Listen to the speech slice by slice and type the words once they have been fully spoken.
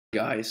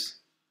Guys,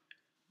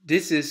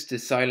 this is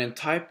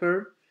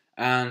TheSilentTyper,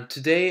 and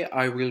today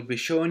I will be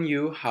showing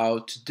you how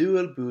to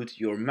dual boot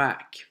your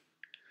Mac.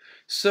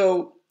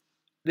 So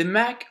the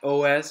Mac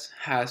OS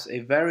has a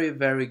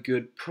very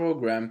good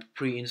program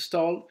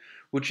pre-installed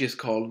which is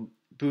called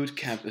Boot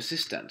Camp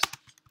Assistant.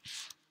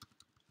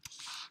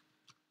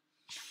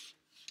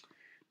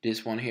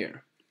 This one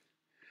here.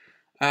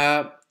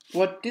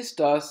 What this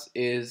does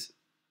is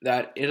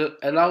that it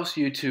allows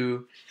you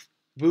to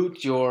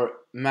boot your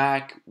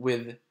Mac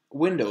with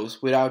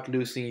Windows without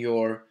losing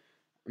your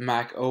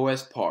Mac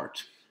OS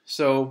part.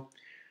 So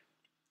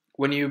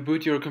when you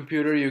boot your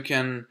computer, you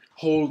can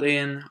hold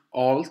in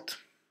Alt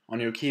on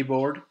your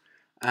keyboard,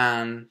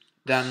 and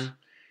then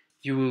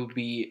you will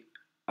be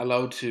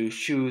allowed to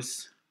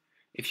choose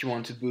if you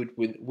want to boot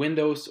with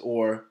Windows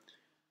or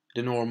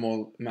the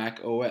normal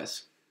Mac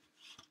OS.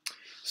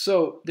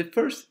 So the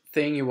first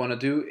thing you want to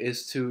do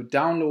is to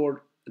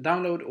download,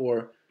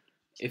 or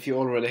if you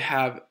already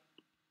have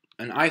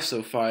an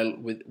ISO file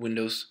with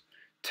Windows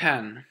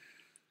 10,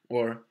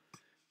 or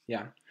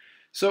yeah.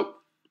 So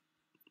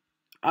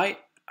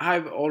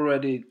I've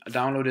already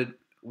downloaded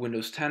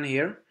Windows 10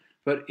 here,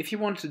 but if you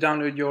want to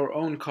download your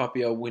own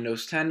copy of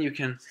Windows 10, you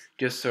can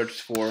just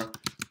search for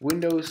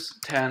Windows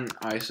 10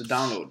 ISO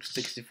download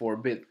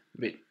 64-bit.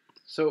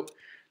 So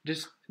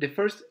the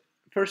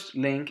first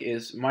link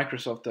is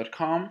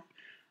Microsoft.com,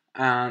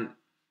 and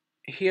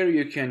here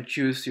you can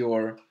choose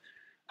your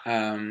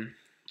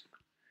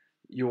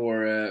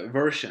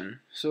version.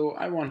 So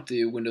I want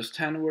the Windows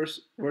 10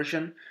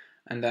 version,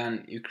 and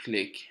then you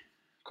click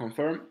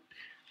confirm.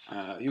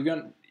 You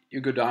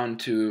go down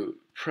to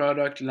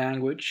product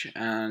language,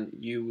 and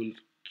you will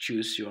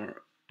choose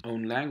your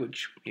own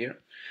language here,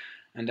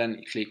 and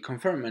then click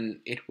confirm, and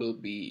it will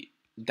be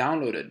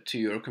downloaded to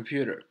your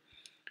computer.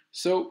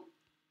 So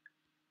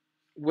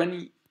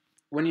when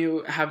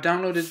you have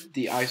downloaded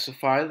the ISO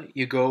file,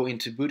 you go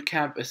into Boot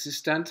Camp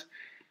Assistant,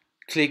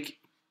 click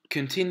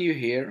continue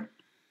here.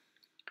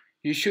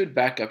 You should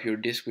back up your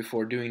disk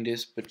before doing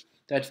this, but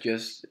that's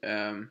just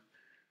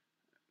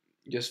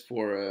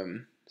for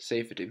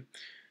safety.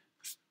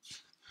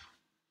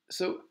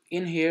 So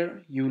in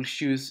here you will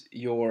choose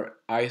your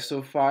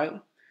ISO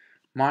file.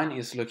 Mine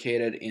is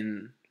located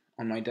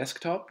on my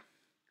desktop.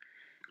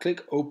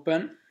 Click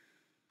open.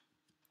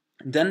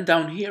 Then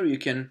down here you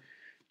can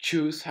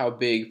choose how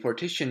big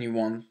partition you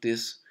want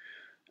this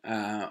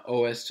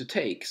OS to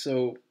take.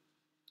 So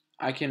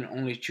I can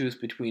only choose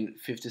between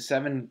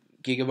 57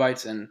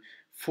 gigabytes and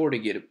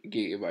 40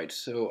 gigabytes,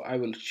 so I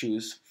will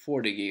choose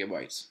 40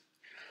 gigabytes.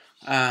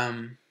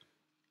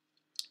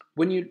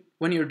 When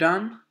you're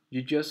done,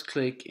 you just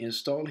click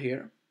install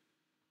here,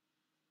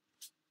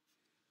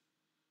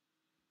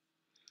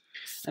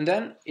 and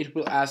then it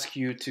will ask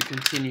you to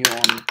continue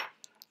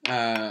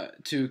on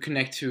to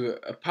connect to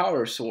a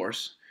power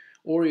source,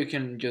 or you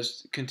can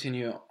just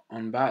continue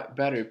on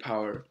battery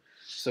power.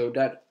 So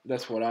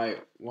that's what I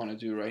want to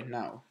do right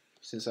now,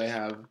 since I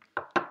have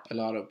a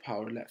lot of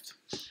power left.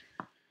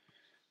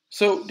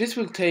 So this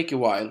will take a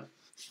while,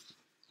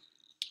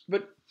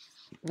 but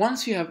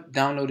once you have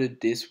downloaded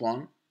this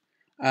one,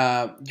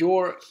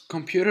 your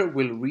computer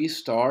will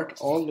restart.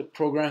 All the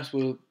programs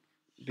will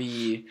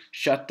be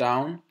shut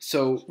down.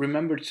 So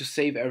remember to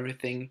save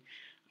everything.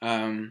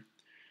 And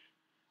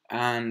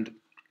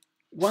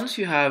once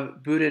you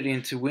have booted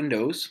into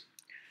Windows,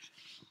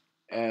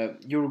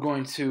 you're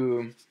going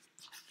to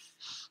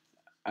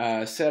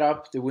set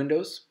up the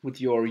Windows with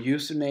your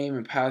username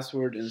and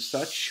password and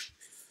such.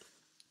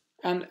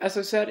 And as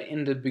I said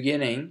in the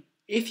beginning,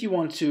 if you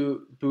want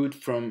to boot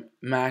from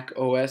Mac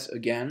OS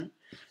again,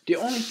 the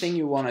only thing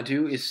you want to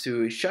do is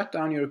to shut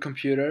down your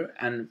computer,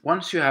 and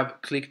once you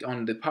have clicked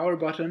on the power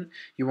button,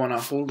 you want to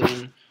hold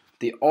in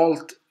the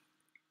Alt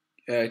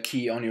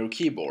key on your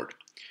keyboard.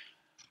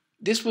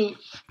 This will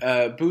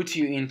boot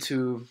you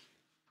into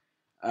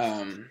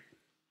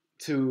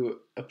to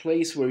a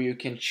place where you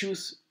can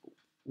choose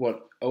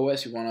what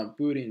OS you want to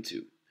boot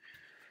into.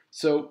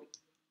 So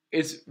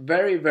it's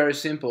very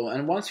simple,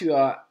 and once you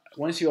are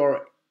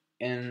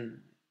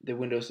in the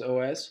Windows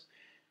OS,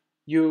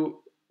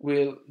 you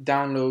will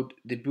download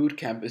the Boot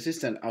Camp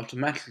Assistant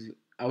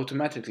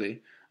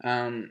automatically.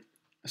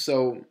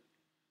 So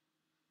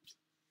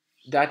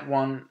that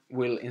one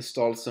will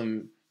install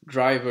some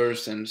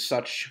drivers and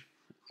such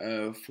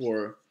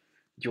for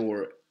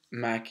your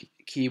Mac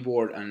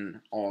keyboard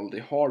and all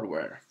the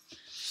hardware.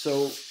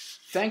 So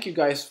thank you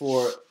guys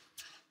for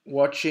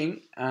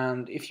watching,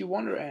 and if you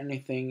wonder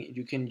anything,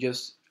 you can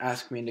just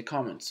ask me in the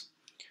comments.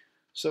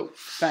 So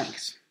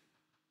thanks.